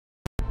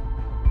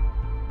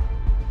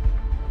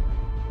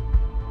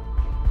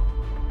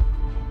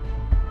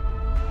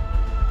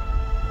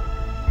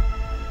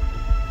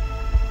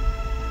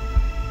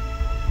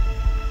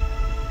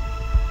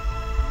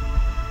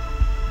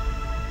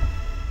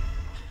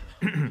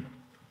All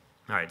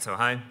right, so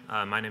hi,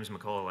 my name is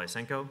Mikola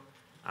Lysenko.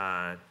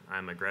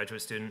 I'm a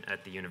graduate student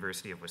at the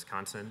University of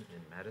Wisconsin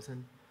in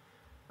Madison.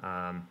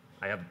 I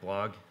have a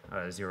blog,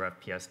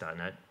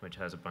 0fps.net, which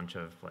has a bunch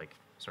of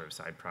sort of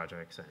side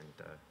projects, and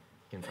you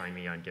can find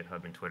me on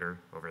GitHub and Twitter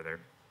over there.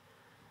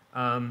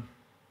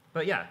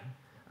 But yeah,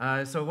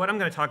 so what I'm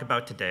going to talk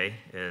about today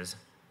is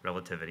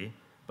relativity,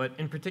 but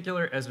in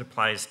particular as it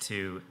applies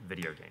to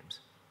video games.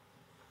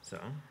 So,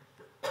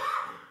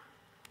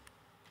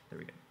 there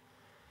we go.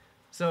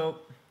 So,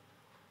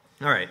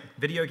 all right,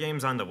 video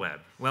games on the web.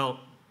 Well,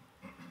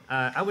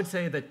 I would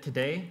say that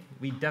today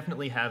we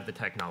definitely have the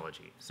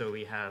technology. So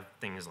we have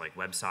things like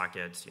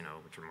WebSockets,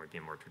 which are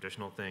a more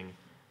traditional thing,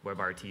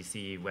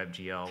 WebRTC,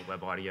 WebGL,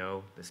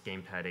 WebAudio, this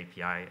Gamepad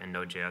API, and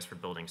Node.js for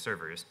building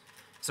servers.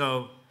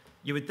 So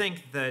you would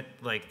think that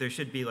there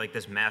should be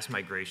this mass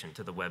migration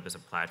to the web as a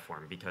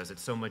platform because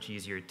it's so much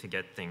easier to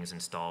get things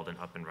installed and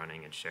up and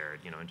running and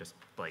shared, and just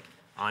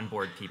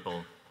onboard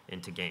people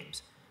into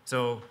games.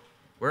 So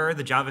where are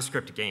the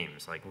JavaScript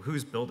games?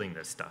 Who's building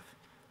this stuff?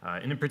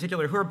 And in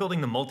particular, who are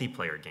building the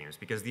multiplayer games?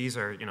 Because these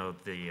are,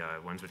 the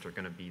ones which are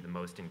going to be the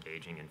most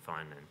engaging and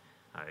fun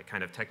and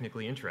kind of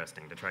technically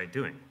interesting to try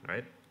doing,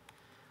 right?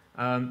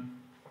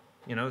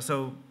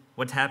 So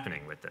what's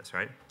happening with this,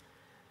 right?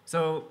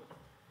 So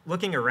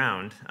looking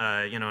around,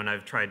 and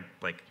I've tried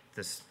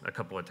this a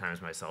couple of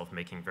times myself,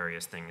 making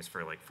various things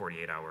for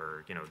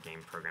 48-hour, game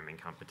programming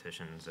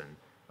competitions and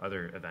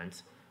other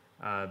events.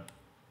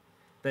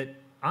 That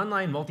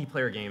online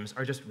multiplayer games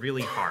are just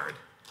really hard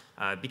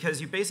because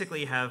you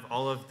basically have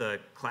all of the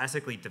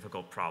classically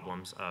difficult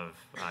problems of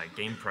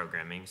game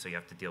programming. So you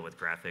have to deal with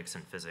graphics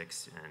and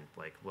physics and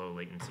low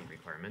latency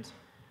requirements.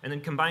 And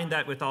then combine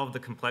that with all of the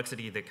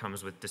complexity that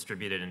comes with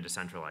distributed and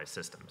decentralized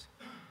systems.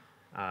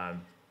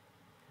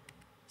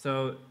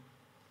 So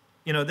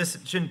this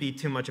shouldn't be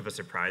too much of a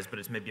surprise, but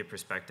it's maybe a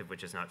perspective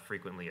which is not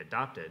frequently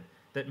adopted,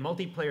 that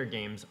multiplayer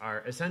games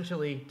are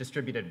essentially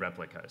distributed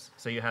replicas.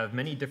 So you have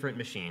many different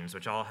machines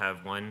which all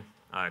have one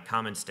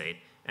common state,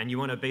 and you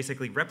want to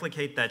basically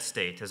replicate that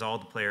state as all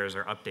the players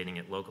are updating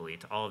it locally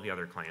to all of the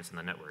other clients in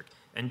the network,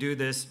 and do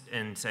this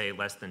in, say,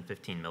 less than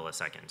 15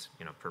 milliseconds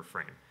per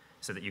frame,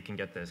 so that you can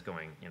get this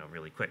going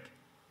really quick.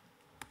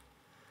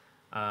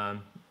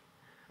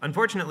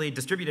 Unfortunately,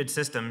 distributed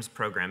systems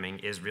programming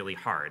is really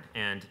hard,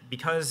 and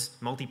because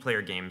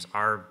multiplayer games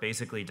are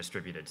basically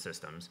distributed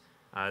systems,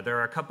 there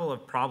are a couple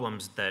of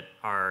problems that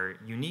are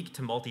unique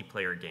to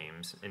multiplayer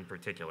games in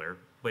particular,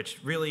 which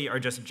really are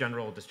just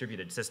general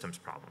distributed systems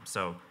problems.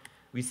 So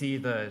we see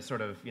the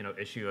sort of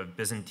issue of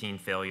Byzantine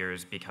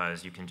failures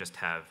because you can just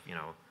have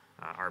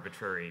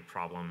arbitrary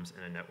problems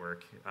in a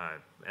network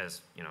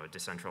as a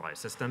decentralized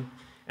system.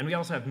 And we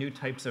also have new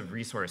types of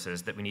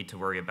resources that we need to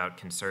worry about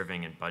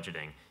conserving and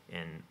budgeting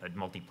in a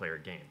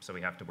multiplayer game. So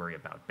we have to worry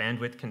about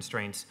bandwidth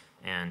constraints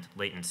and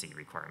latency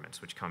requirements,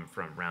 which come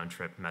from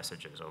round-trip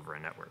messages over a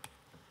network.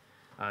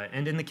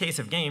 And in the case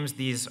of games,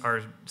 these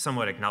are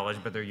somewhat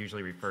acknowledged, but they're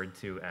usually referred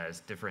to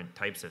as different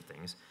types of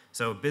things.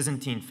 So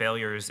Byzantine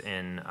failures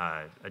in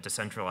a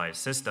decentralized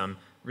system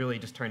really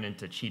just turn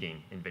into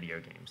cheating in video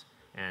games.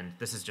 And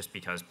this is just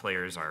because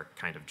players are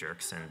kind of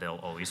jerks, and they'll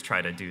always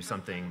try to do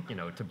something,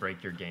 to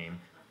break your game,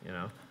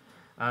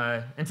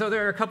 And so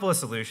there are a couple of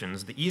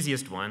solutions. The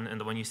easiest one, and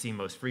the one you see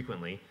most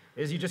frequently,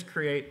 is you just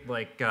create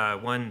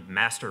one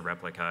master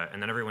replica, and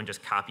then everyone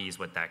just copies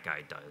what that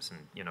guy does,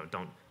 and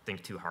don't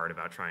think too hard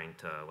about trying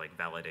to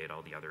validate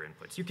all the other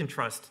inputs. You can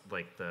trust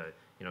the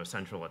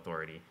central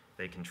authority;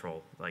 they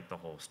control the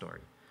whole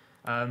story.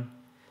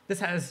 This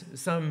has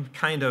some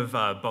kind of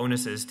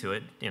bonuses to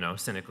it,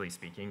 cynically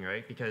speaking,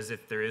 right? Because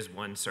if there is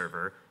one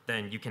server,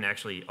 then you can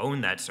actually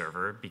own that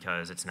server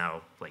because it's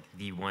now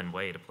the one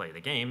way to play the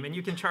game, and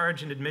you can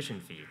charge an admission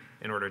fee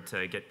in order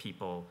to get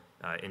people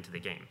into the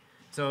game.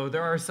 So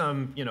there are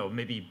some,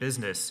 maybe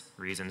business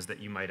reasons that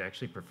you might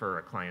actually prefer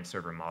a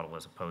client-server model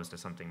as opposed to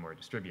something more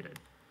distributed.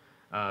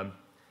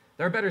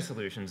 There are better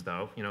solutions,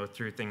 though,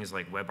 through things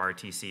like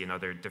WebRTC and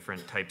other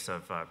different types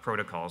of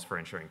protocols for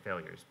ensuring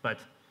failures. But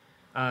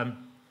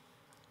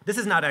this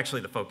is not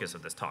actually the focus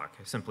of this talk.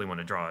 I simply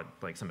want to draw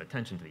some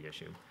attention to the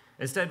issue.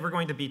 Instead, we're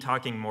going to be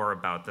talking more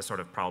about the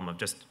sort of problem of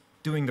just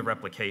doing the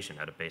replication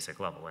at a basic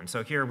level. And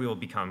so here we will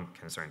become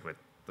concerned with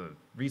the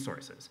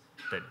resources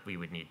that we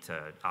would need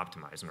to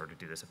optimize in order to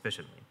do this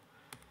efficiently.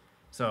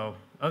 So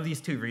of these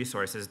two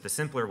resources, the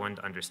simpler one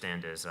to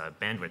understand is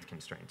bandwidth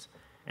constraints.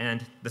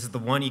 And this is the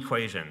one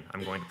equation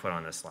I'm going to put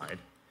on this slide,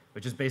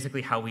 which is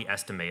basically how we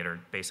estimate or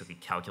basically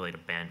calculate a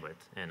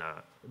bandwidth and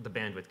the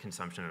bandwidth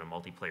consumption in a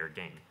multiplayer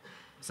game.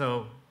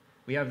 So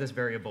we have this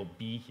variable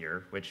b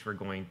here, which we're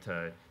going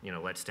to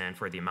let stand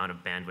for the amount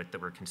of bandwidth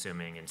that we're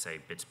consuming in, say,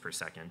 bits per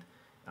second.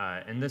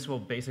 And this will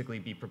basically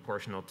be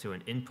proportional to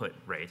an input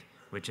rate,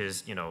 which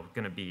is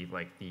going to be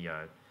the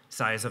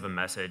size of a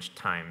message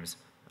times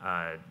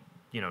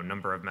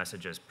number of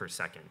messages per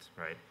second,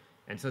 right?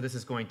 And so this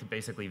is going to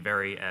basically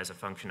vary as a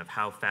function of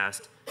how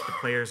fast the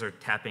players are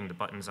tapping the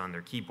buttons on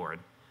their keyboard.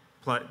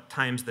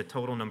 times the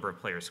total number of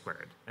players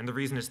squared. And the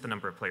reason it's the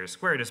number of players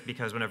squared is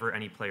because whenever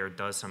any player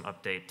does some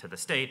update to the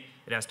state,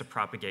 it has to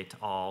propagate to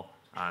all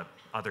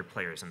other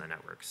players in the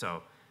network.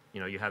 So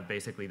you have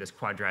basically this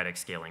quadratic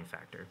scaling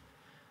factor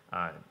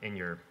in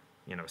your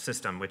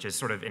system, which is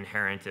sort of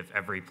inherent if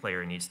every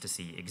player needs to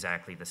see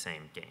exactly the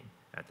same game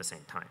at the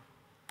same time.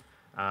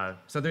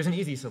 So there's an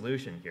easy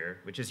solution here,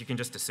 which is you can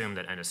just assume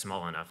that n is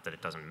small enough that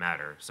it doesn't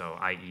matter. So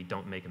i.e.,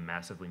 don't make a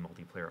massively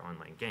multiplayer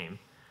online game.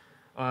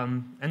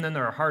 And then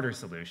there are harder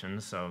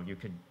solutions. So you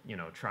could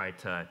try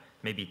to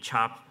maybe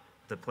chop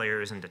the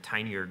players into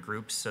tinier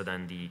groups so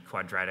then the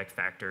quadratic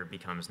factor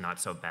becomes not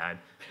so bad.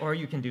 Or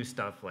you can do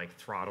stuff like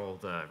throttle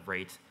the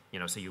rate,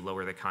 so you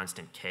lower the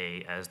constant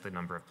k as the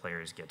number of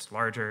players gets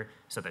larger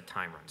so that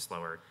time runs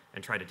slower,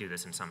 and try to do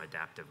this in some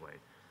adaptive way.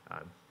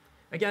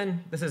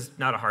 Again, this is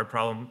not a hard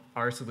problem.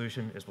 Our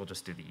solution is we'll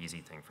just do the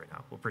easy thing for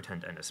now. We'll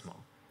pretend n is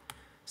small.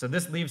 So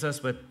this leaves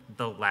us with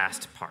the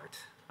last part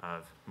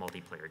of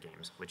multiplayer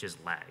games, which is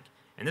lag.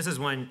 And this is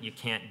one you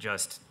can't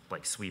just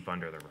sweep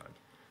under the rug.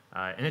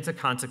 And it's a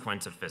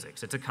consequence of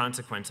physics. It's a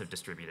consequence of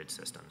distributed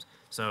systems.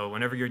 So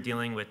whenever you're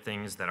dealing with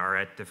things that are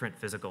at different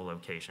physical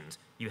locations,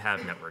 you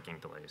have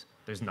networking delays.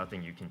 There's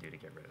nothing you can do to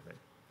get rid of it.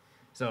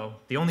 So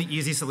the only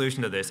easy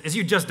solution to this is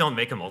you just don't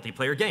make a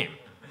multiplayer game.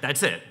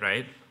 That's it,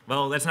 right?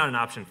 Well, that's not an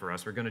option for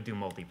us. We're going to do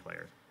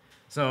multiplayer.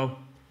 So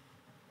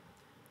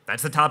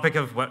that's the topic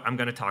of what I'm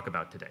going to talk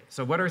about today.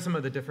 So what are some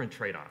of the different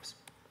trade-offs?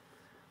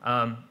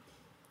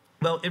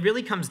 Well, it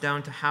really comes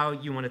down to how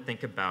you want to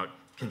think about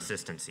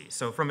consistency.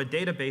 So from a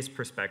database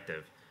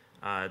perspective,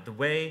 the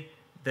way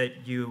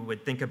that you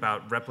would think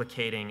about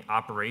replicating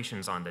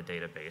operations on the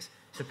database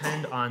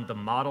depend on the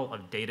model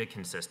of data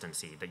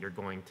consistency that you're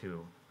going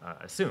to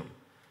assume.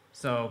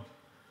 So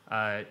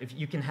if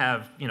you can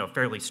have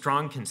fairly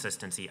strong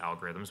consistency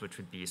algorithms, which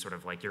would be sort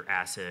of like your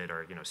ACID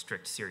or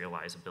strict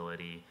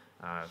serializability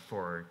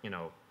for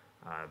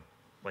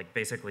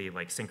basically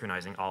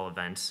synchronizing all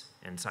events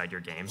inside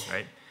your game,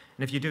 right?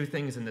 And if you do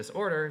things in this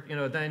order,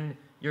 then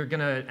you're going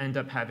to end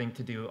up having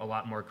to do a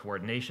lot more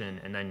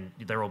coordination, and then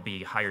there will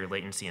be higher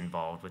latency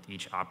involved with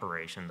each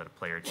operation that a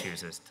player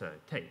chooses to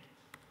take.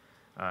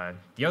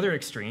 The other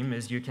extreme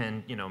is you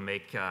can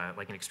make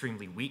an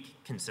extremely weak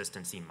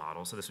consistency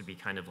model. So this would be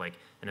kind of like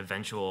an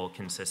eventual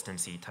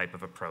consistency type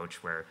of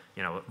approach where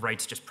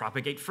writes just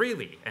propagate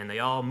freely and they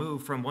all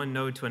move from one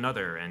node to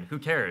another, and who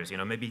cares?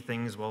 Maybe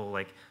things will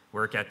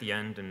work at the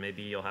end and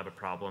maybe you'll have a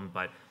problem,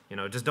 but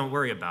just don't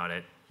worry about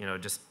it.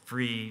 Just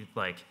free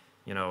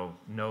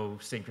no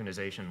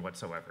synchronization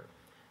whatsoever.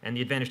 And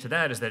the advantage to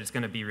that is that it's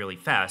going to be really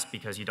fast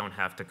because you don't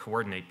have to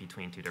coordinate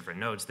between two different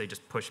nodes. They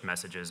just push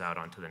messages out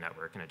onto the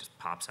network, and it just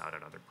pops out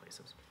at other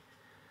places.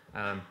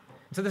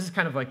 So this is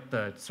kind of like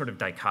the sort of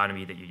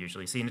dichotomy that you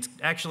usually see. And it's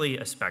actually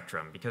a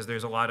spectrum because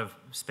there's a lot of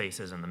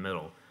spaces in the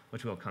middle,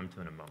 which we'll come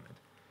to in a moment.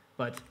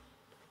 But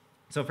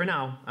so for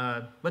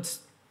now, let's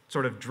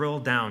sort of drill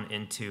down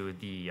into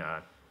the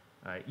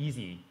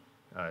easy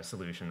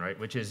solution, right?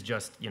 Which is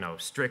just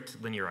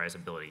strict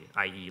linearizability,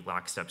 i.e.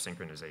 lockstep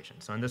synchronization.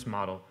 So in this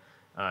model,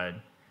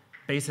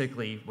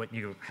 basically what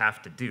you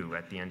have to do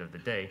at the end of the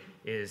day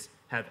is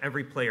have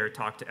every player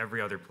talk to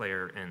every other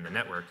player in the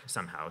network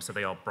somehow, so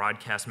they all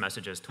broadcast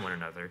messages to one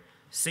another,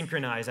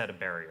 synchronize at a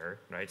barrier,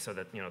 right, so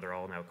that they're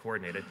all now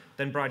coordinated,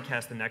 then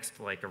broadcast the next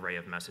array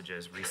of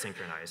messages,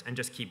 resynchronize, and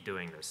just keep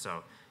doing this.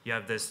 So you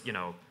have this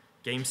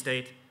game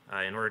state.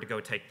 In order to go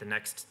take the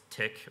next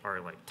tick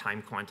or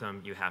time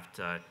quantum, you have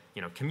to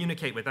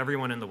communicate with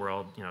everyone in the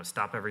world,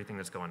 stop everything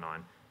that's going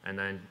on, and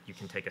then you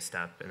can take a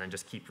step and then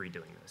just keep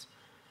redoing this.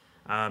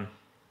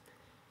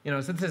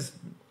 So this has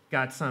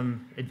got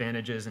some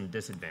advantages and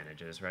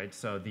disadvantages, right?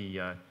 So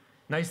the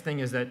nice thing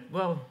is that,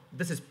 well,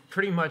 this is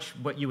pretty much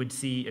what you would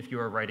see if you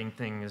were writing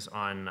things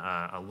on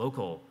a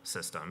local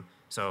system.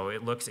 So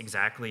it looks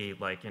exactly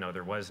like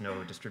there was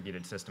no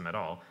distributed system at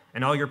all.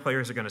 And all your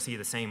players are going to see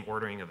the same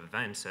ordering of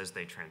events as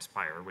they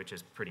transpire, which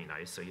is pretty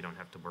nice. So you don't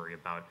have to worry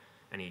about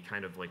any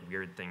kind of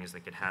weird things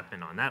that could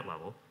happen on that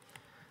level.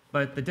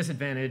 But the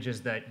disadvantage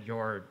is that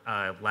your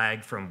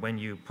lag from when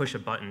you push a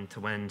button to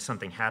when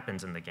something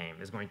happens in the game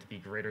is going to be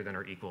greater than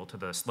or equal to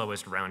the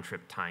slowest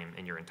round-trip time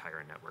in your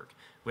entire network,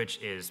 which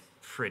is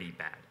pretty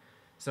bad.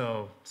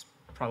 So it's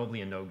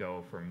probably a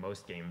no-go for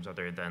most games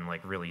other than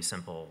really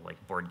simple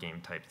board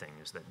game type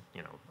things that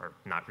are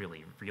not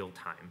really real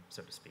time,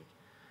 so to speak.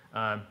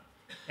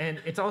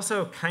 And it's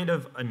also kind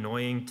of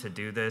annoying to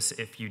do this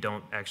if you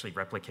don't actually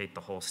replicate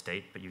the whole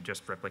state, but you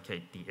just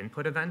replicate the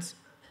input events,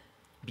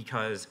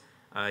 because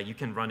you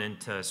can run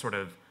into sort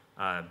of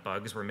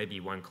bugs where maybe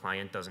one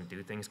client doesn't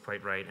do things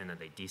quite right, and then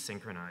they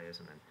desynchronize,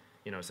 and then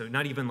so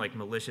not even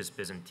malicious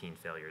Byzantine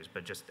failures,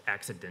 but just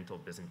accidental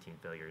Byzantine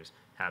failures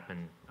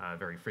happen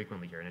very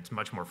frequently here, and it's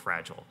much more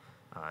fragile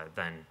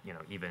than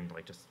even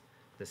just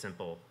the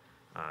simple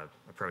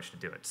approach to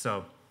do it.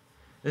 So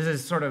this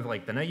is sort of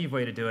the naive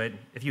way to do it.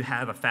 If you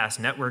have a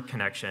fast network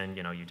connection,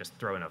 you just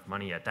throw enough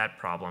money at that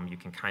problem, you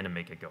can kind of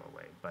make it go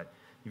away. But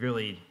you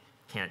really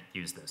can't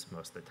use this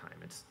most of the time.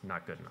 It's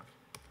not good enough.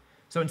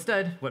 So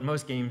instead, what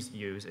most games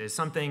use is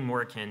something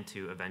more akin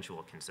to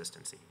eventual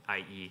consistency,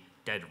 i.e.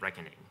 dead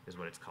reckoning is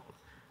what it's called.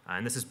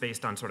 And this is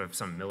based on sort of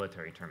some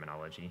military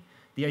terminology.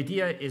 The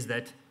idea is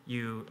that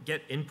you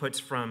get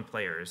inputs from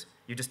players,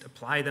 you just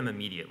apply them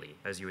immediately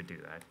as you would do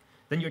that.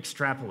 Then you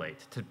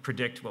extrapolate to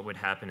predict what would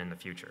happen in the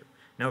future.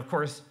 Now, of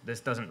course, this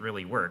doesn't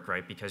really work,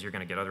 right? Because you're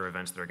going to get other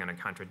events that are going to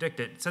contradict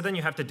it. So then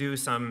you have to do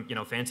some,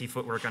 fancy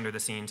footwork under the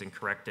scenes and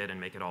correct it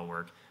and make it all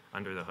work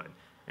under the hood.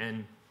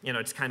 And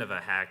it's kind of a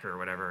hack or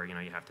whatever. You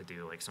have to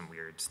do like some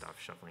weird stuff,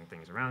 shuffling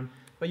things around,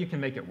 but you can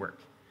make it work.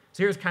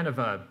 So here's kind of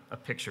a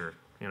picture,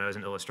 as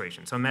an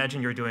illustration. So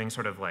imagine you're doing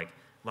sort of like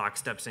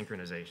lockstep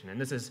synchronization, and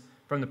this is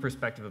from the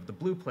perspective of the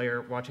blue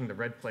player watching the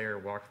red player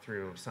walk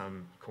through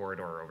some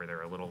corridor over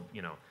there, a little,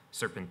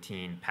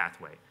 serpentine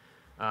pathway.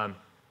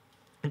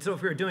 And so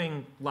if we were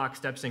doing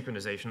lockstep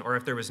synchronization, or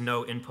if there was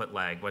no input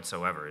lag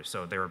whatsoever,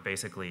 so they were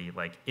basically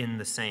like in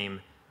the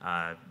same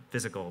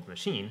physical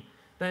machine,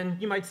 then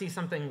you might see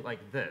something like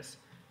this,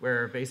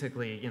 where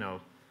basically,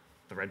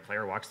 the red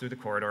player walks through the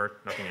corridor,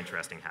 nothing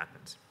interesting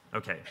happens.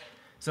 Okay,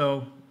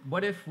 so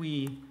what if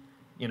we,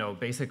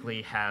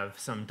 basically have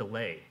some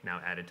delay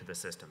now added to the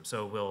system?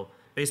 So we'll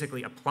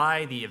basically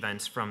apply the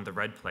events from the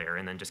red player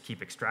and then just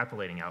keep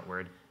extrapolating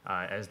outward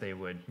as they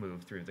would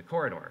move through the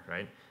corridor,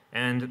 right?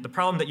 And the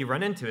problem that you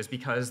run into is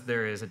because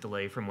there is a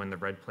delay from when the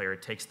red player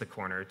takes the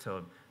corner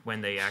to when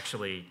they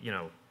actually,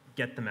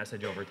 get the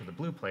message over to the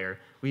blue player,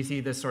 we see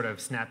this sort of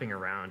snapping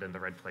around and the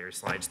red player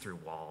slides through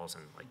walls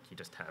and like you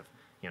just have,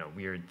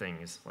 weird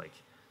things like,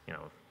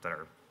 that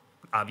are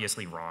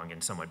obviously wrong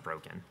and somewhat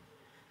broken.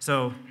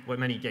 So what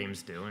many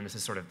games do, and this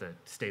is sort of the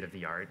state of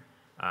the art,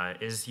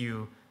 is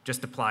you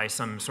just apply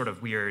some sort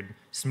of weird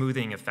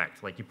smoothing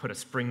effect, like you put a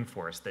spring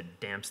force that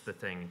damps the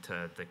thing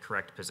to the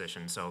correct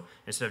position. So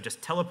instead of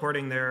just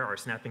teleporting there or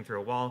snapping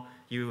through a wall,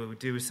 you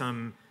do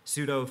some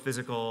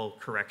pseudo-physical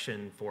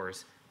correction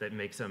force that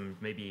makes them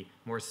maybe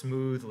more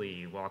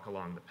smoothly walk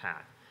along the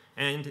path.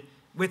 And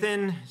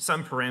within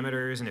some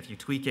parameters, and if you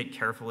tweak it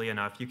carefully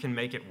enough, you can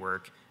make it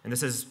work. And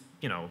this is,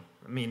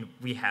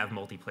 we have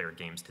multiplayer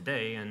games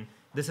today, and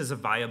this is a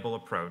viable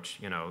approach,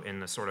 in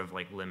the sort of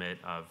like limit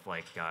of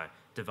like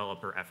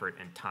developer effort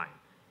and time,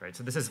 right?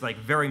 So this is like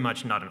very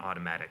much not an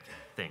automatic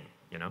thing,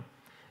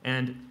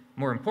 And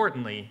more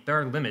importantly, there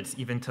are limits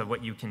even to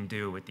what you can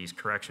do with these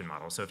correction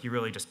models. So if you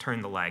really just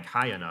turn the lag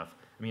high enough,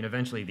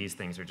 eventually these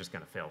things are just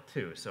going to fail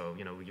too. So,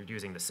 you're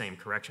using the same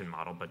correction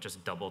model, but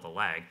just double the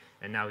lag,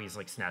 and now he's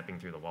like snapping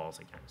through the walls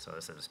again. So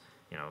this is,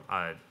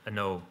 a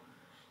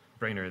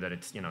no-brainer that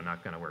it's,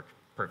 not going to work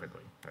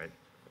perfectly, right?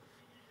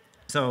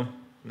 So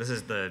this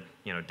is the,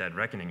 dead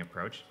reckoning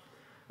approach.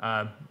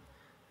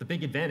 The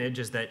big advantage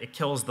is that it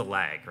kills the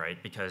lag, right?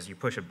 Because you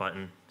push a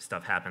button,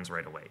 stuff happens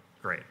right away.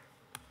 Great.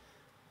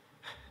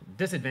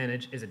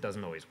 Disadvantage is it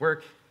doesn't always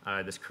work.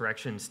 This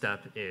correction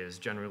step is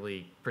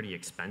generally pretty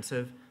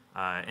expensive.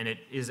 And it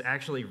is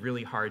actually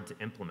really hard to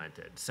implement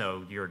it.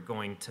 So you're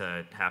going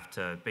to have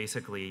to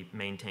basically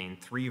maintain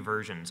 3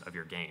 versions of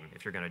your game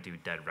if you're going to do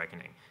dead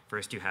reckoning.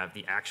 First, you have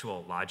the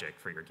actual logic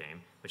for your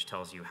game, which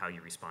tells you how you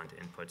respond to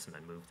inputs and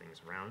then move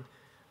things around.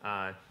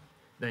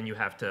 Then you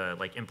have to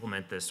like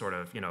implement this sort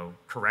of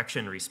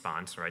correction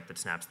response, right, that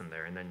snaps them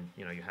there. And then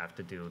you have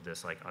to do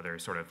this like other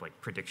sort of like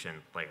prediction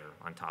layer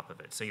on top of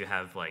it. So you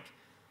have like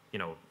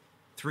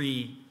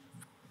 3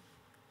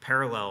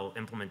 parallel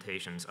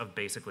implementations of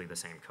basically the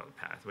same code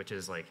path, which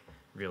is like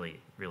really,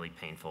 really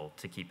painful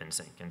to keep in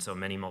sync. And so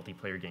many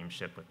multiplayer games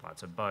ship with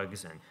lots of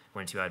bugs, and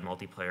once you add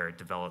multiplayer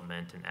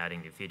development and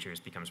adding new features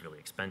becomes really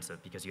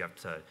expensive because you have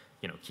to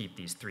keep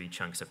these 3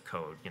 chunks of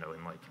code in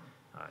like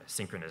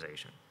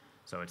synchronization.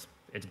 So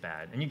it's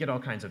bad, and you get all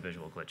kinds of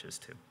visual glitches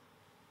too.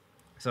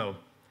 So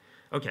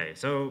okay,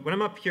 so what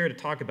I'm up here to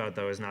talk about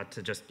though is not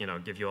to just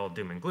give you all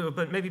doom and gloom,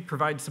 but maybe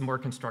provide some more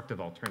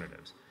constructive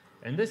alternatives.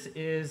 And this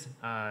is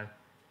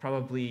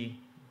probably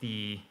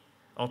the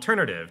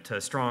alternative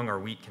to strong or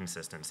weak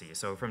consistency.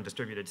 So from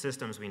distributed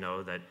systems, we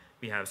know that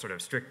we have sort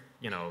of strict,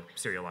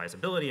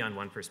 serializability on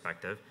one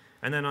perspective,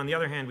 and then on the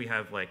other hand, we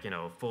have like,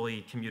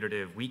 fully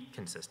commutative weak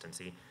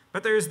consistency.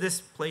 But there's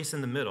this place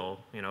in the middle,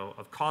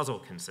 of causal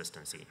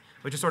consistency,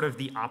 which is sort of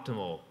the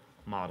optimal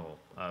model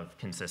of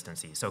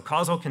consistency. So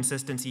causal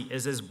consistency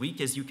is as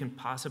weak as you can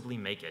possibly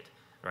make it,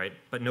 right?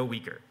 But no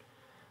weaker.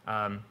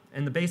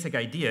 And the basic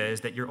idea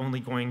is that you're only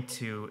going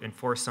to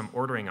enforce some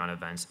ordering on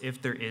events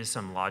if there is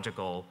some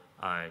logical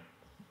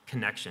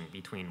connection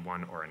between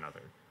one or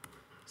another.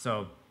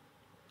 So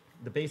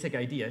the basic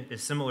idea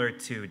is similar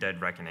to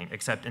dead reckoning,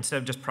 except instead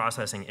of just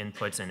processing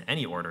inputs in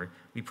any order,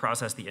 we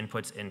process the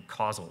inputs in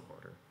causal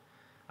order.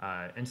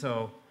 And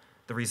so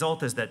the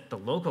result is that the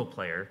local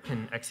player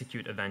can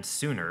execute events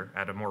sooner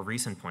at a more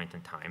recent point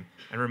in time,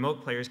 and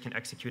remote players can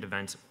execute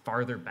events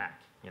farther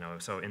back,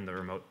 so in the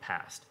remote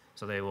past.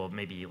 So they will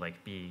maybe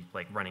be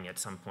running at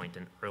some point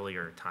in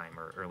earlier time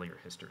or earlier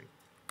history.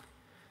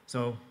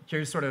 So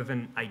here's sort of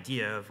an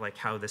idea of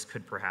how this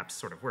could perhaps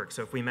sort of work.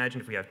 So if we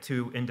imagine if we have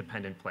 2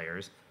 independent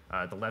players,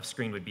 the left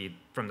screen would be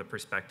from the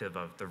perspective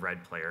of the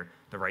red player,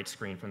 the right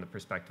screen from the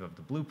perspective of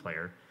the blue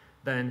player.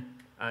 then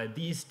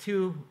these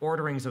two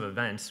orderings of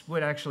events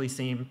would actually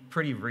seem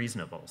pretty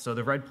reasonable. So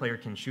the red player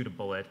can shoot a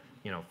bullet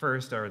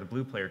first, or the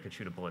blue player could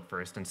shoot a bullet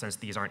first, and since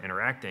these aren't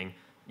interacting,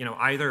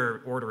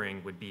 either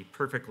ordering would be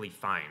perfectly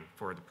fine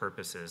for the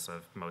purposes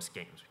of most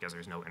games because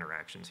there's no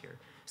interactions here.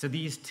 So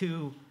these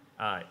two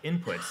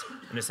inputs,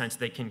 in a sense,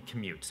 they can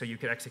commute. So you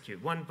could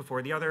execute one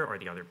before the other or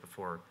the other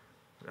before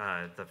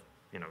the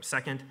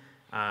second,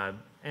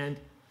 and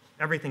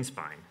everything's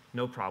fine.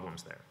 No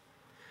problems there.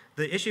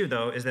 The issue,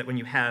 though, is that when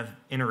you have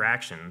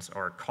interactions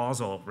or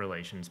causal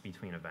relations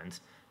between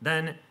events,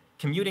 then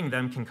commuting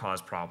them can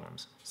cause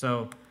problems.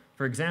 So,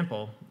 for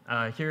example,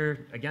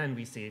 here again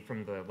we see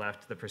from the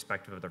left the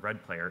perspective of the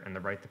red player and the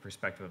right the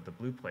perspective of the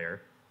blue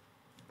player.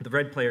 The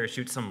red player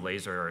shoots some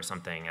laser or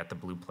something at the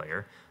blue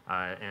player,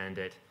 and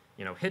it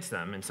hits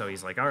them, and so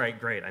he's like, all right,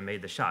 great, I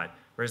made the shot.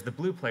 Whereas the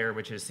blue player,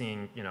 which is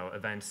seeing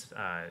events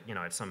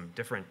at some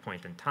different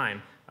point in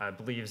time,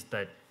 believes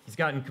that he's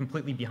gotten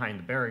completely behind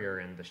the barrier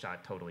and the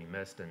shot totally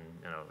missed and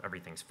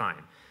everything's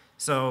fine.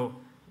 So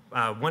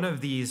one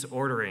of these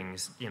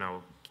orderings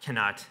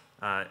cannot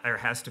or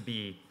has to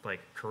be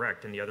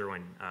correct, and the other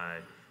one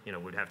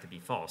would have to be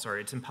false, or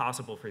it's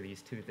impossible for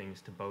these two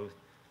things to both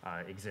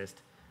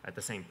exist at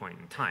the same point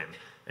in time.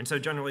 And so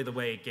generally the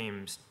way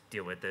games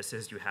deal with this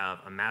is you have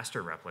a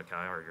master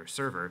replica, or your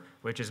server,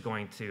 which is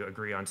going to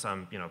agree on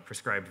some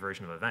prescribed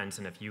version of events,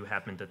 and if you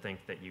happen to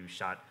think that you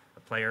shot a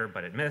player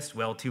but it missed,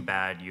 well, too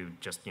bad, you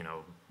just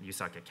you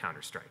suck at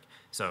Counter-Strike.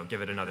 So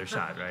give it another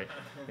shot, right?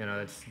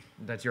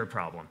 That's your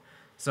problem.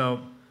 So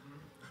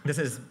this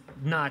is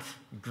not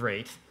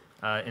great,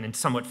 and it's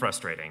somewhat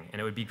frustrating, and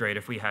it would be great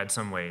if we had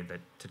some way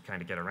to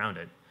kind of get around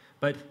it.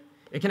 But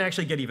it can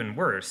actually get even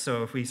worse.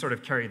 So if we sort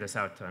of carry this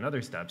out to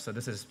another step, so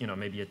this is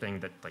maybe a thing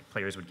that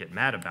players would get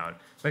mad about,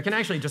 but it can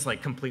actually just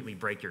completely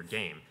break your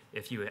game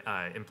if you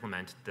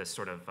implement this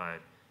sort of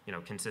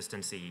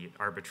consistency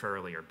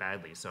arbitrarily or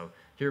badly. So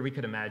here we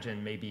could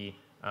imagine maybe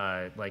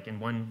in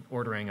one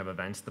ordering of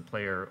events, the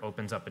player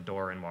opens up a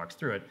door and walks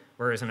through it,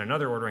 whereas in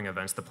another ordering of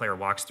events, the player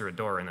walks through a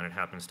door and then it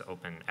happens to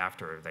open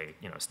after they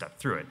step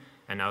through it.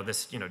 And now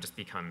this just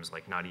becomes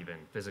not even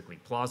physically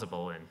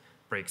plausible and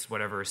breaks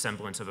whatever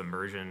semblance of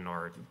immersion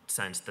or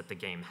sense that the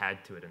game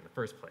had to it in the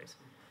first place.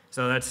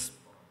 So that's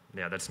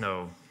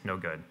no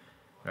good,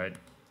 right?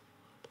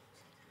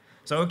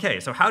 So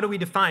okay, so how do we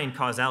define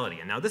causality?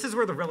 And now this is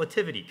where the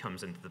relativity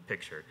comes into the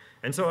picture.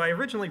 And so I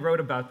originally wrote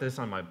about this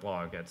on my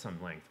blog at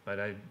some length,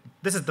 but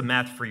this is the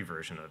math-free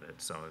version of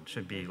it, so it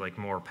should be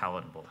more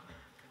palatable.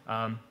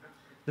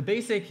 The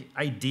basic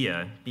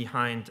idea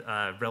behind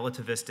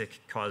relativistic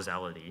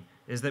causality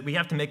is that we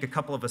have to make a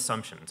couple of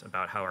assumptions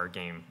about how our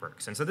game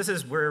works. And so this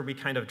is where we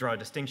kind of draw a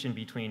distinction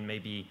between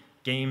maybe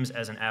games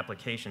as an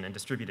application and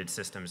distributed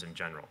systems in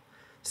general.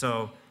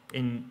 So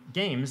in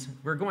games,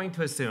 we're going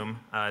to assume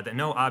that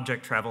no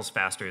object travels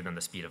faster than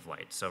the speed of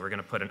light. So we're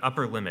going to put an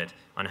upper limit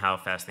on how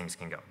fast things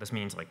can go. This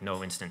means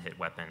no instant hit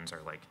weapons or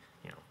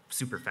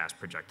super fast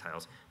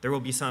projectiles. There will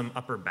be some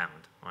upper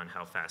bound on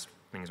how fast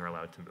things are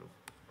allowed to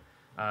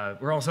move.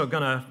 We're also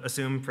going to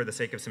assume, for the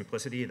sake of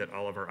simplicity, that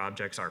all of our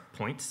objects are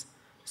points.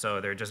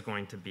 So they're just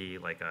going to be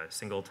a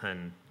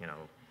singleton,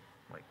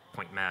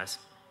 point mass,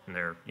 and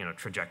their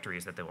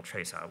trajectories that they will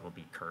trace out will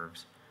be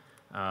curves.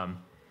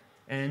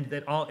 And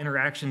that all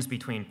interactions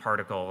between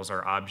particles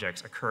or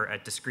objects occur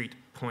at discrete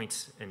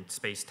points in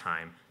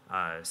space-time.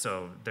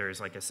 So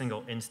there's a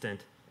single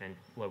instant and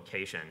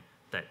location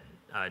that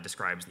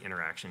describes the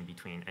interaction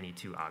between any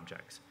two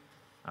objects.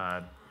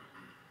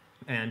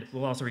 And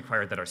we'll also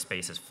require that our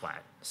space is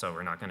flat. So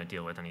we're not going to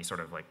deal with any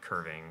sort of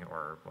curving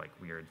or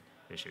weird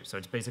issues. So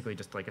it's basically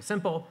just a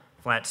simple,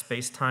 flat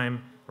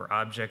space-time where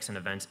objects and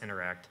events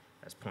interact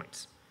as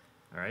points.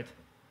 All right?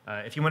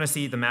 If you want to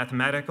see the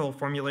mathematical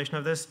formulation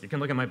of this, you can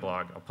look at my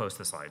blog. I'll post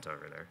the slides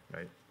over there.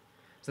 Right?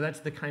 So that's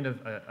the kind of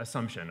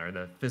assumption or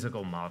the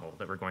physical model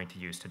that we're going to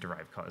use to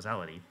derive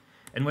causality.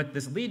 And what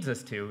this leads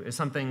us to is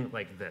something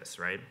like this,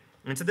 right?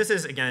 And so this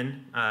is,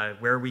 again,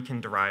 where we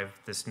can derive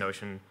this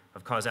notion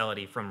of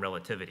causality from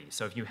relativity.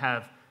 So if you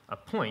have a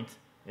point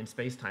in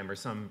space-time or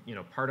some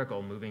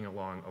particle moving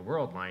along a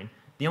world line,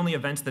 the only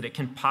events that it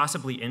can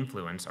possibly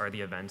influence are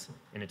the events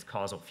in its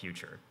causal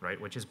future, right?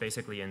 Which is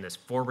basically in this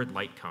forward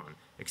light cone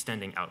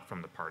extending out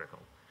from the particle.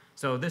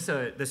 So this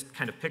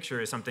kind of picture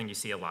is something you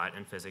see a lot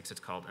in physics. It's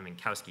called a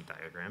Minkowski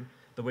diagram.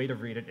 The way to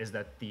read it is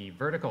that the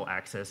vertical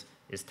axis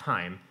is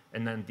time,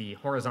 and then the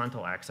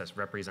horizontal axis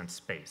represents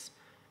space.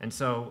 And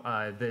so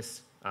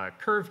this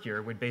curve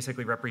here would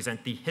basically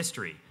represent the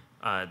history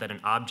that an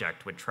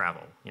object would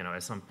travel,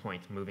 at some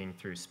point moving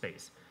through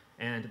space.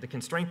 And the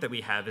constraint that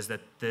we have is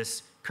that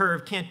this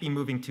curve can't be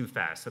moving too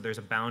fast, so there's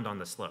a bound on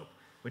the slope,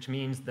 which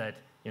means that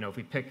if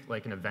we pick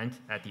an event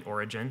at the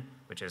origin,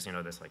 which is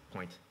this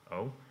point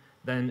O,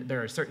 then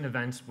there are certain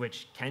events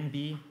which can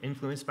be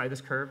influenced by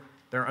this curve.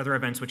 There are other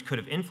events which could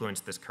have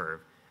influenced this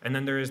curve. And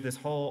then there is this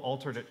whole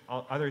alternate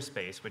other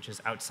space, which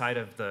is outside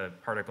of the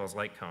particle's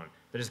light cone,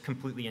 that is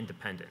completely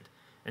independent.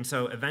 And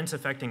so events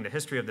affecting the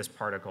history of this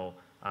particle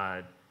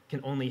can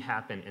only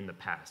happen in the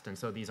past. And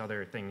so these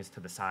other things to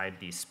the side,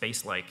 these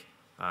space-like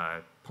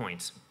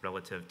points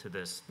relative to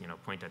this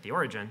point at the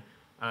origin,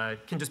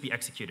 can just be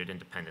executed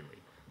independently.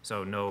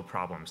 So no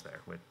problems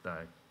there with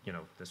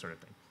this sort of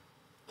thing.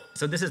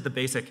 So this is the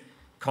basic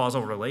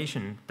causal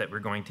relation that we're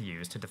going to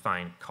use to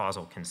define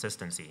causal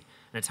consistency.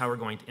 And it's how we're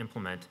going to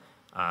implement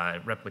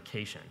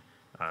replication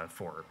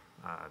for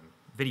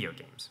video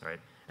games, right?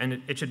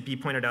 And it should be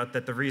pointed out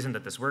that the reason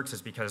that this works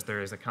is because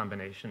there is a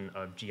combination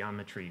of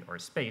geometry or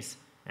space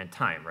and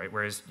time, right?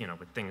 Whereas,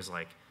 with things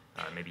like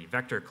maybe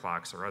vector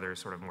clocks or other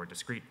sort of more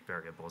discrete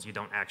variables, you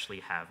don't actually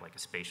have like a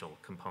spatial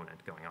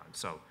component going on.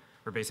 So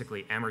we're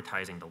basically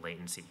amortizing the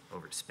latency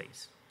over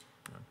space,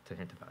 to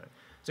hint about it.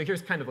 So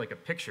here's kind of like a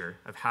picture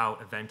of how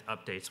event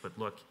updates would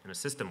look in a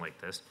system like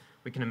this.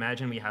 We can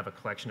imagine we have a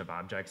collection of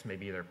objects,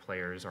 maybe they're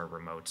players or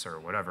remotes or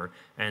whatever,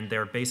 and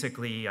they're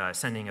basically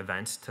sending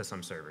events to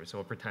some server. So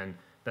we'll pretend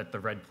that the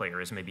red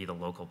player is maybe the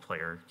local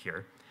player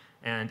here.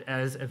 And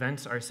as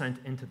events are sent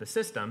into the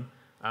system,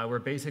 we're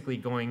basically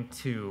going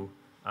to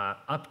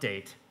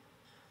update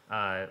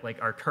like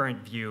our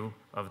current view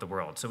of the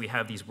world. So we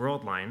have these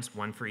world lines,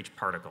 one for each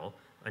particle.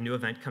 A new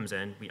event comes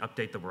in, we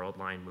update the world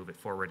line, move it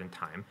forward in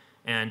time,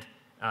 and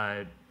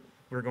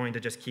we're going to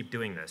just keep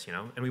doing this,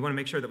 And we want to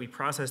make sure that we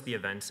process the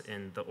events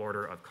in the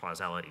order of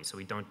causality. So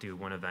we don't do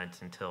one event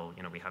until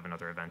we have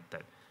another event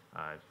that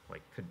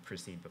like could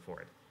proceed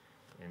before it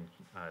in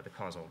the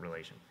causal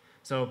relation.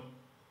 So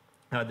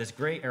this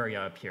gray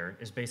area up here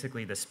is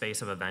basically the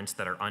space of events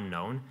that are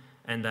unknown,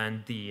 and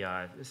then the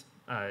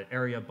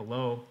area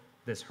below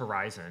this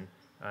horizon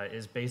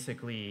is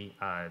basically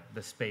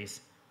the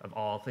space of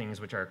all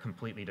things which are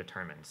completely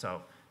determined.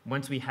 So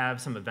once we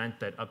have some event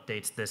that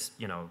updates this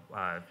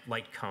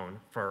light cone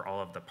for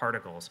all of the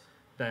particles,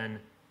 then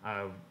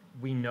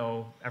we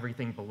know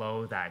everything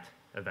below that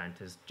event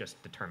is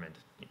just determined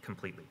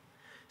completely.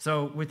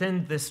 So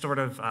within this sort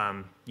of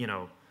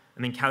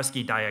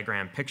Minkowski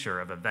diagram picture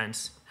of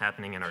events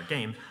happening in our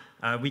game,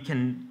 we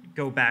can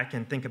go back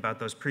and think about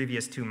those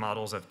previous two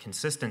models of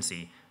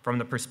consistency from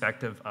the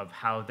perspective of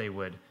how they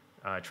would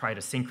try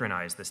to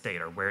synchronize the state,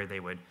 or where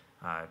they would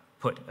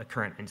put a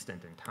current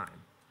instant in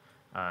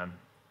time.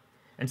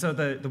 And so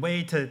the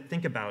way to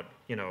think about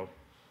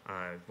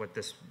what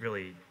this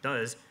really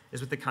does is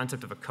with the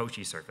concept of a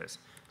Cauchy surface.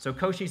 So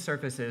Cauchy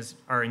surfaces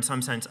are in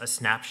some sense a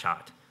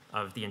snapshot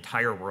of the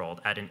entire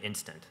world at an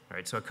instant.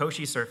 Right? So a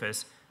Cauchy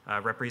surface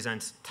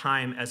represents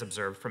time as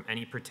observed from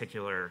any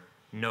particular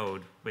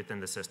node within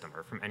the system,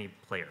 or from any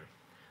player.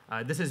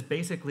 This is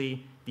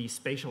basically the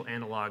spatial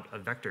analog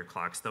of vector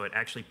clocks, though it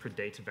actually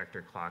predates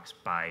vector clocks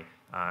by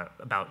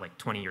about like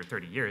 20 or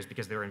 30 years,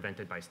 because they were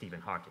invented by Stephen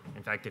Hawking.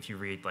 In fact, if you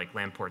read like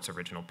Lamport's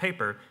original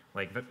paper,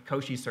 like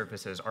Cauchy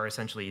surfaces are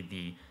essentially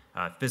the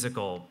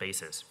physical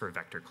basis for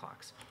vector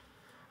clocks.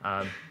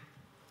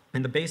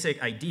 And the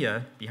basic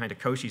idea behind a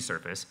Cauchy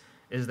surface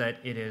is that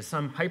it is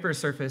some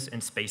hypersurface in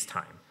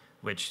space-time,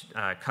 which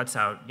cuts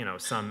out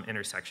some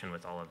intersection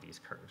with all of these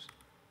curves.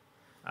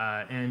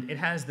 And it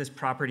has this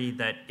property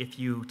that if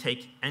you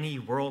take any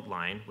world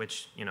line,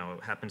 which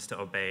happens to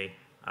obey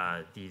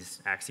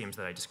these axioms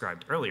that I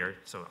described earlier,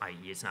 so i.e.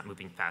 it's not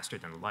moving faster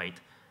than light,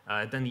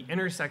 then the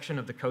intersection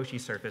of the Cauchy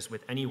surface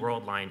with any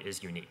world line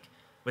is unique.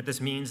 What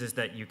this means is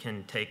that you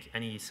can take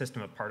any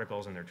system of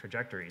particles and their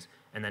trajectories,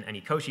 and then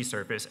any Cauchy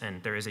surface,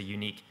 and there is a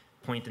unique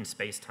point in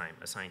space-time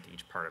assigned to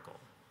each particle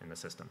in the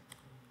system.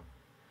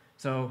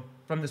 So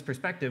from this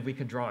perspective, we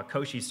could draw a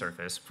Cauchy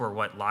surface for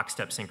what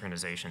lockstep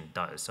synchronization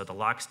does. So the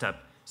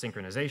lockstep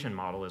synchronization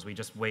model is we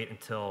just wait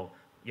until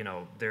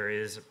there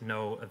is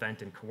no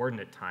event in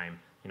coordinate time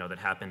that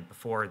happened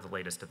before the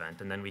latest event,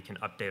 and then we can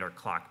update our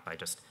clock by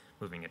just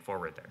moving it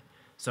forward there.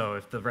 So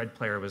if the red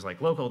player was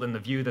like local, then the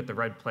view that the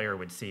red player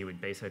would see would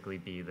basically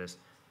be this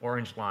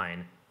orange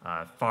line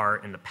far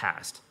in the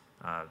past,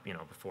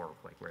 before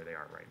like where they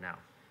are right now.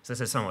 So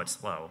this is somewhat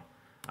slow.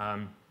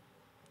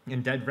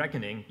 In dead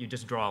reckoning, you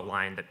just draw a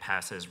line that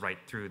passes right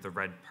through the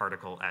red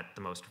particle at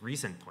the most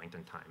recent point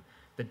in time.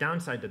 The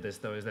downside to this,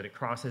 though, is that it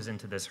crosses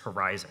into this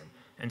horizon,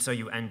 and so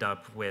you end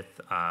up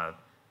with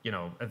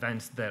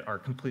events that are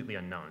completely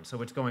unknown. So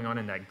what's going on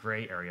in that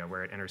gray area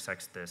where it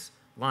intersects this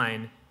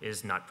line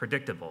is not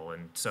predictable,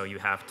 and so you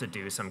have to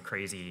do some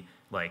crazy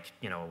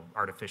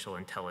artificial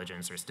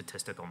intelligence or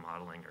statistical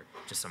modeling or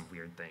just some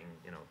weird thing.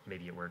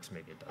 Maybe it works,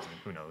 maybe it doesn't,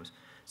 who knows.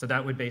 So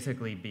that would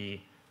basically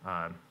be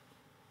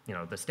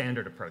the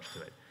standard approach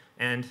to it.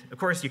 And of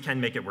course, you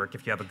can make it work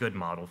if you have a good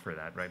model for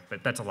that, right?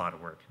 But that's a lot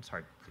of work. It's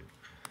hard to do.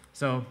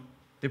 So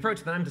the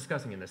approach that I'm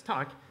discussing in this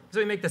talk is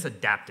we make this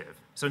adaptive.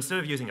 So instead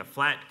of using a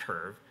flat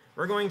curve,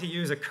 we're going to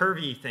use a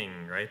curvy thing,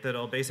 right?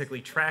 That'll basically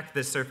track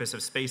this surface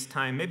of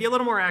space-time maybe a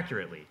little more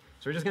accurately.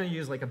 So we're just going to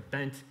use like a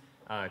bent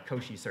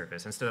Cauchy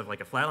surface instead of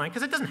like a flat line,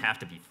 because it doesn't have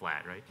to be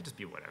flat, right? It can just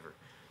be whatever,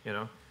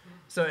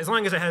 So as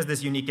long as it has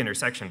this unique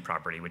intersection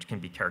property, which can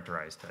be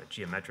characterized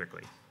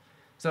geometrically.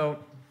 So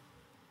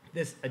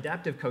this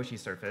adaptive Cauchy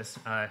surface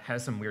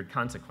has some weird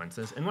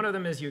consequences, and one of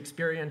them is you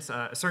experience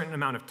a certain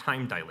amount of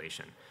time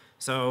dilation.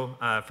 So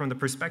from the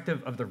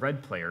perspective of the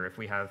red player, if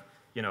we have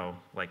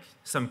like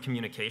some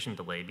communication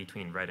delay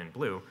between red and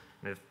blue.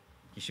 And if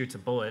he shoots a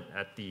bullet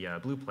at the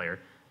blue player,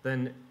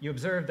 then you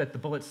observe that the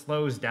bullet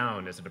slows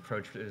down as it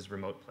approaches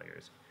remote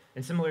players.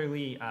 And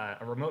similarly,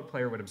 a remote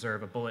player would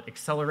observe a bullet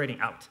accelerating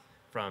out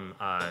from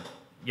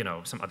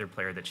some other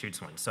player that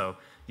shoots one. So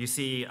you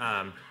see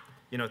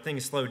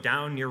things slow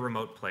down near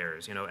remote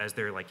players as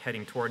they're like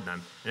heading toward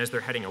them, and as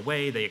they're heading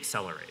away, they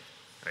accelerate,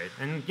 right?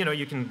 And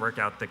you can work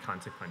out the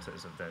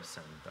consequences of this,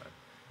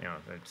 and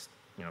there's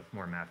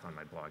more math on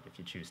my blog if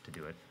you choose to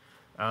do it.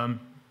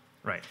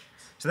 Right.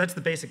 So that's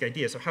the basic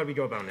idea. So how do we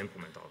go about and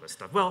implement all this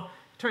stuff? Well,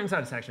 it turns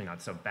out it's actually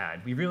not so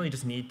bad. We really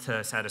just need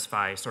to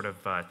satisfy sort of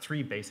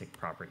 3 basic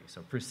properties.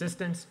 So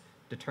persistence,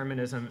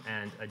 determinism,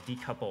 and a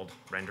decoupled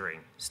rendering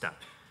step.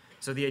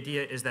 So the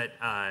idea is that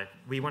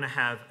we want to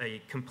have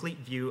a complete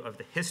view of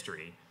the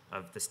history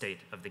of the state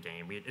of the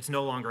game. It's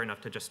no longer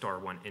enough to just store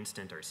one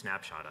instant or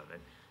snapshot of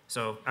it.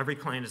 So every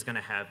client is going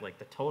to have like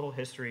the total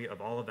history of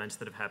all events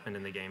that have happened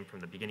in the game from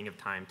the beginning of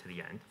time to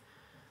the end.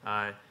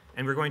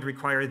 And we're going to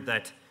require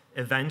that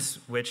events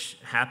which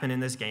happen in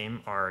this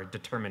game are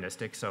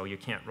deterministic, so you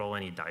can't roll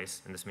any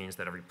dice, and this means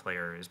that every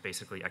player is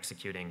basically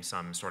executing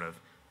some sort of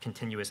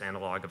continuous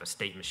analog of a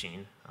state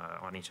machine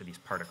on each of these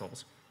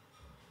particles.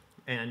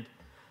 And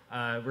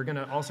we're going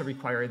to also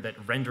require that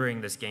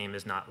rendering this game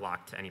is not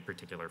locked to any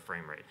particular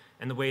frame rate.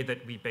 And the way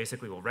that we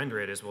basically will render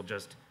it is we'll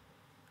just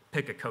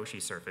pick a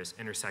Cauchy surface,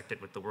 intersect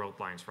it with the world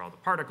lines for all the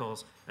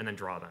particles, and then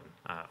draw them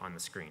on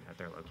the screen at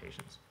their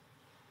locations.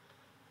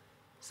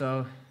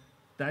 So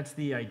that's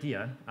the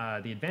idea.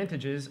 The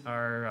advantages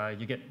are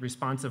you get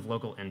responsive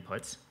local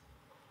inputs,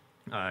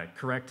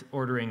 correct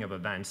ordering of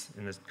events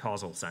in this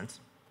causal sense.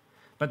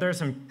 But there are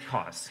some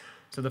costs.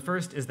 So the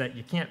first is that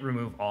you can't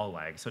remove all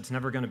lag, so it's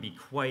never going to be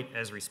quite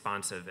as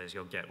responsive as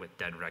you'll get with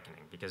Dead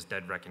Reckoning, because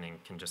Dead Reckoning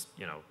can just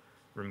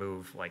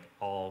remove like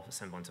all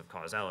semblance of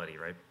causality,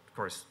 right? Of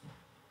course,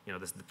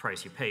 this is the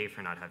price you pay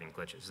for not having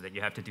glitches, is that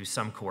you have to do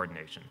some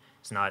coordination.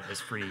 It's not as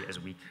free as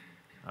weak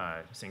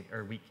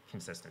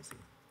consistency.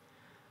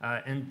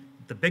 And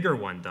the bigger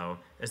one, though,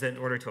 is that in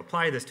order to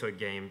apply this to a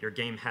game, your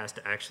game has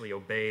to actually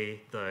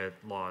obey the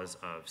laws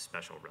of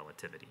special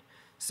relativity.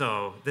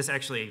 So this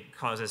actually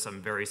causes some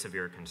very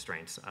severe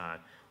constraints.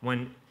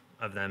 One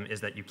of them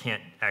is that you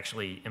can't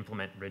actually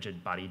implement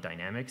rigid body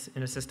dynamics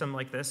in a system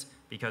like this,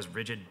 because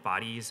rigid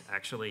bodies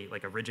actually,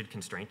 like a rigid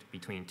constraint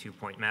between 2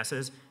 point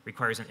masses,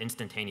 requires an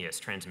instantaneous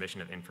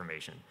transmission of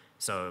information.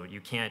 So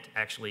you can't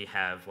actually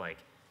have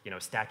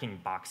stacking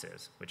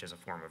boxes, which is a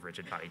form of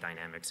rigid body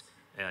dynamics,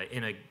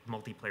 in a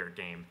multiplayer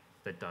game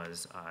that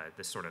does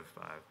this sort of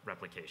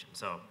replication.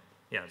 So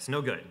yeah, it's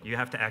no good. You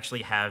have to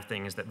actually have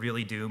things that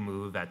really do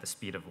move at the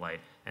speed of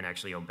light and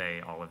actually obey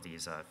all of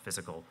these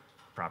physical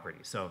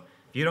properties. So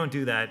if you don't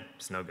do that,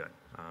 it's no good.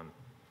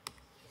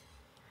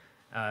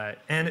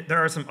 And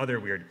there are some other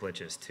weird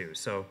glitches too.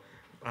 So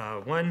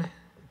one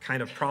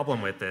kind of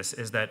problem with this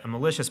is that a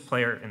malicious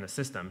player in the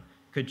system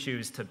could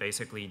choose to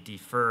basically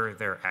defer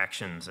their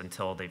actions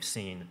until they've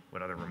seen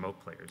what other remote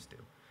players do.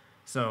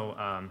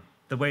 So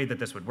the way that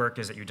this would work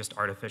is that you just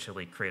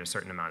artificially create a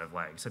certain amount of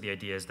lag. So the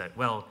idea is that,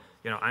 well,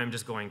 I'm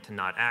just going to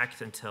not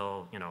act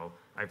until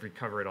I've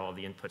recovered all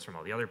the inputs from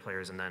all the other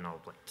players, and then I'll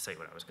say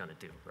what I was going to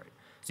do, right?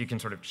 So you can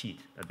sort of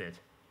cheat a bit.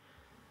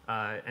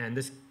 And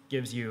this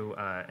gives you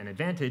an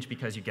advantage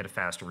because you get a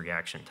faster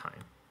reaction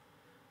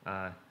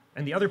time.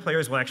 And the other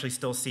players will actually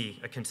still see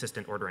a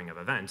consistent ordering of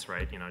events,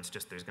 right? It's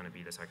just there's going to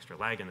be this extra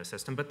lag in the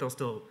system, but they'll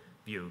still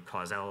view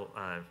causal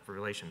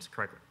relations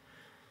correctly.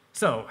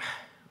 So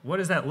what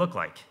does that look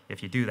like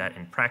if you do that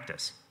in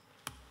practice?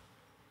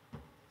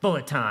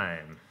 Bullet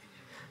time.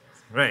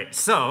 Right,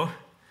 so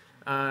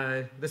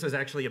this was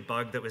actually a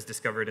bug that was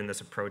discovered in this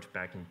approach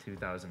back in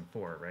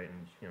 2004, right?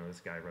 And this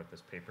guy wrote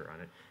this paper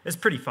on it. It's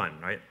pretty fun,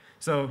 right?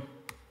 So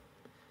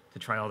to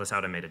try all this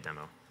out, I made a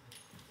demo.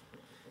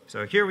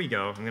 So here we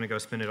go. I'm going to go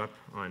spin it up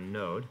on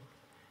Node.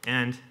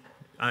 And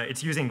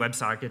it's using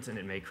WebSockets, and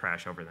it may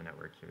crash over the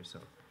network here. So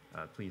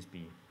please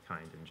be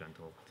kind and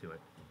gentle to it.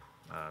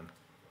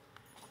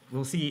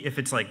 We'll see if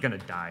it's going to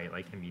die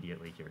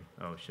immediately here.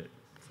 Oh, shit.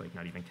 It's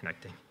not even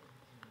connecting.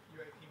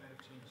 Your IP might have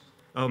changed.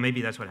 Oh,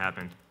 maybe that's what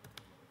happened.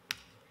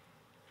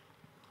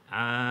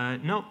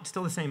 No,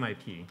 still the same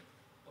IP.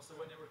 Also,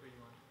 what network are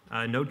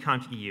you on?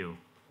 NodeConf EU.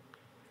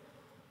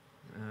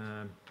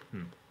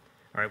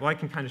 All right, well, I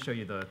can kind of show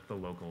you the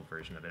local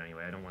version of it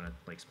anyway. I don't want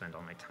to spend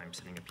all my time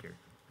sitting up here.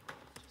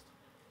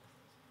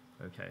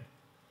 Okay.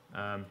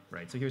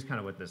 Right, so here's kind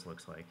of what this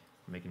looks like.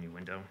 Make a new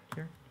window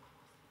here.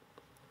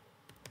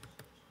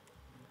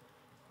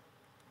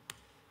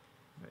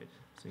 Right,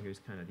 so here's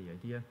kind of the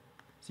idea.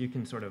 So you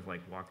can sort of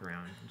walk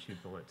around and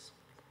shoot bullets.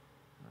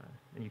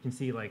 And you can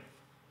see on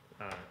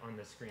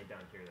the screen down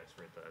here, that's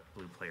where the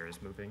blue player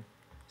is moving.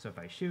 So if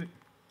I shoot,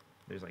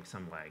 there's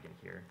some lag in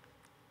here.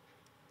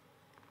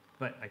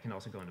 But I can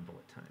also go into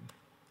bullet time.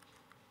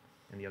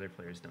 And the other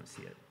players don't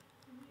see it.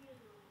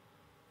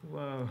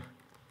 Whoa.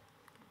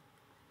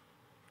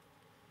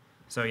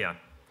 So yeah,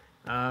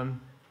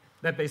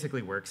 that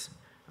basically works.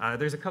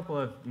 There's a couple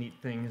of neat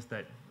things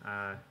that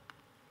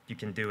you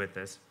can do with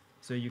this.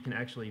 So you can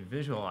actually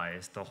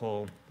visualize the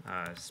whole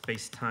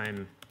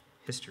space-time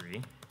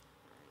history.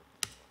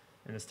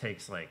 And this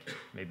takes like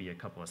maybe a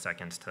couple of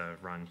seconds to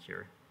run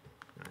here,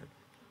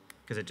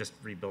 because it just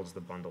rebuilds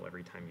the bundle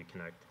every time you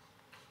connect.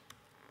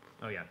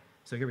 Oh yeah,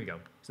 so here we go.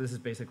 So this is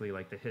basically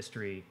like the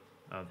history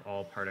of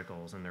all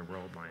particles and their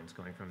world lines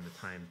going from the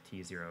time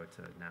t0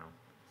 to now.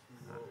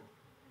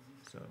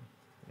 So,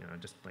 you know,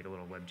 just like a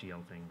little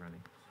WebGL thing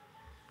running.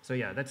 So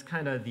yeah, that's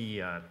kind of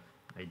the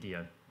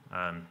idea.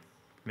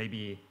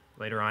 Maybe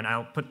later on,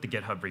 I'll put the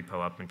GitHub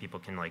repo up and people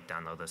can like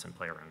download this and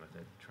play around with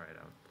it, try it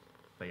out.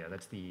 But yeah,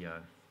 that's the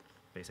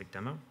basic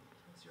demo.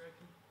 What's your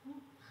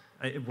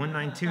IP?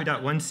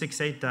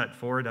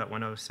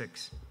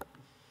 192.168.4.106.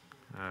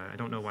 I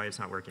don't know why it's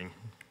not working.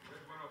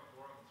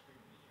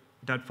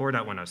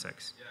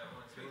 4.106.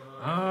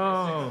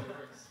 Oh.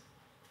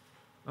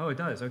 Oh, it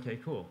does. Okay,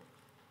 cool.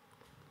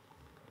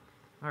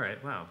 All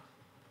right, wow.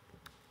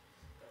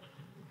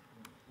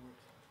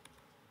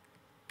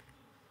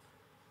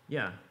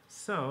 Yeah,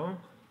 so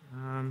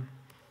how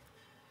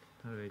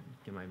do I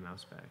get my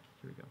mouse back?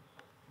 Here we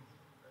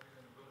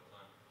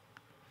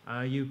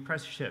go. You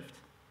press Shift.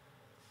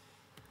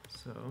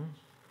 So,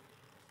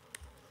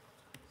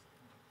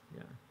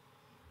 yeah.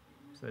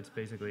 So that's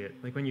basically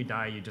it. Like when you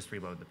die, you just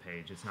reload the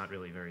page. It's not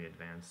really very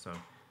advanced. So, and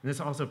this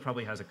also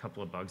probably has a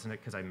couple of bugs in it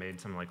because I made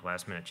some like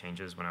last-minute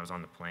changes when I was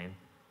on the plane,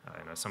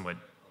 and I was somewhat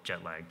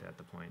jet-lagged at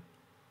the point.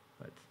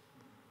 But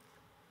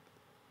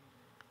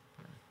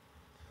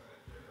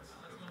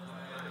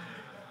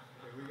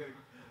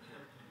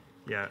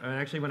yeah,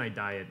 actually, when I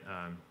die, it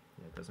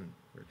doesn't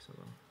work so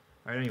well.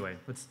 All right, anyway,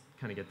 let's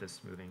kind of get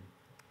this moving.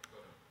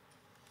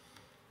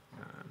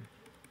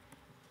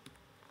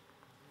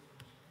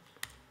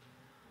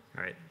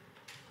 All right,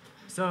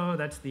 so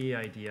that's the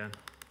idea.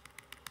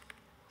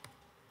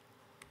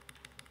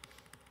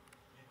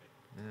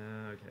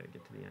 Okay,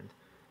 get to the end.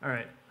 All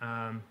right,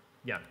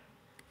 yeah.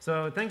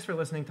 So thanks for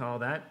listening to all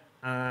that.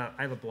 I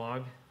have a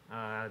blog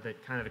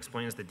that kind of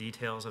explains the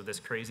details of this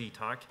crazy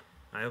talk.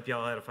 I hope you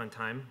all had a fun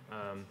time.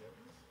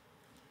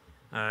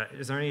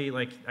 Is there any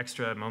like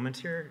extra moments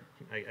here?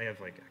 I have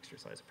like extra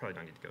slides. I probably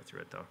don't need to go through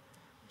it though.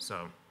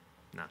 So,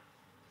 no.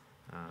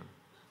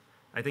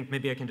 I think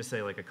maybe I can just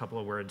say like a couple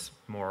of words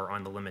more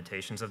on the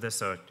limitations of this.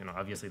 So, you know,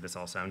 obviously this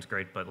all sounds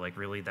great, but like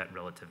really that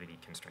relativity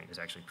constraint is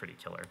actually pretty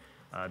killer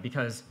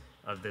because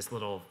of this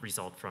little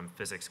result from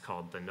physics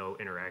called the no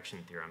interaction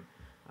theorem.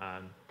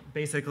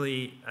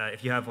 Basically,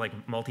 if you have like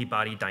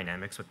multi-body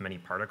dynamics with many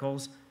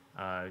particles,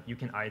 you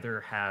can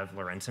either have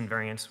Lorentz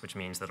invariance, which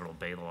means that it'll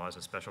obey the laws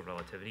of special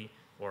relativity,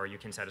 or you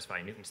can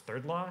satisfy Newton's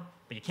third law,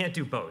 but you can't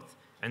do both.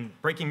 And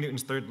breaking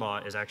Newton's third law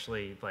is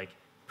actually like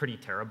pretty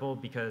terrible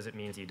because it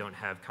means you don't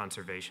have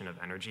conservation of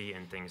energy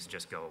and things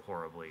just go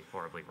horribly,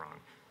 horribly wrong.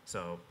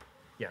 So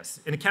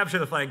yes, in a capture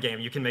the flag game,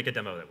 you can make a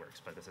demo that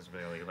works, but this is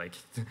really like,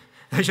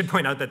 I should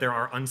point out that there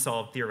are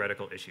unsolved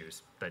theoretical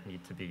issues that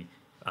need to be,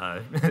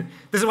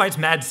 this is why it's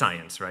mad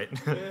science, right?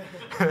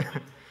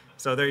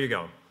 So there you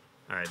go.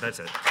 All right, that's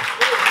it.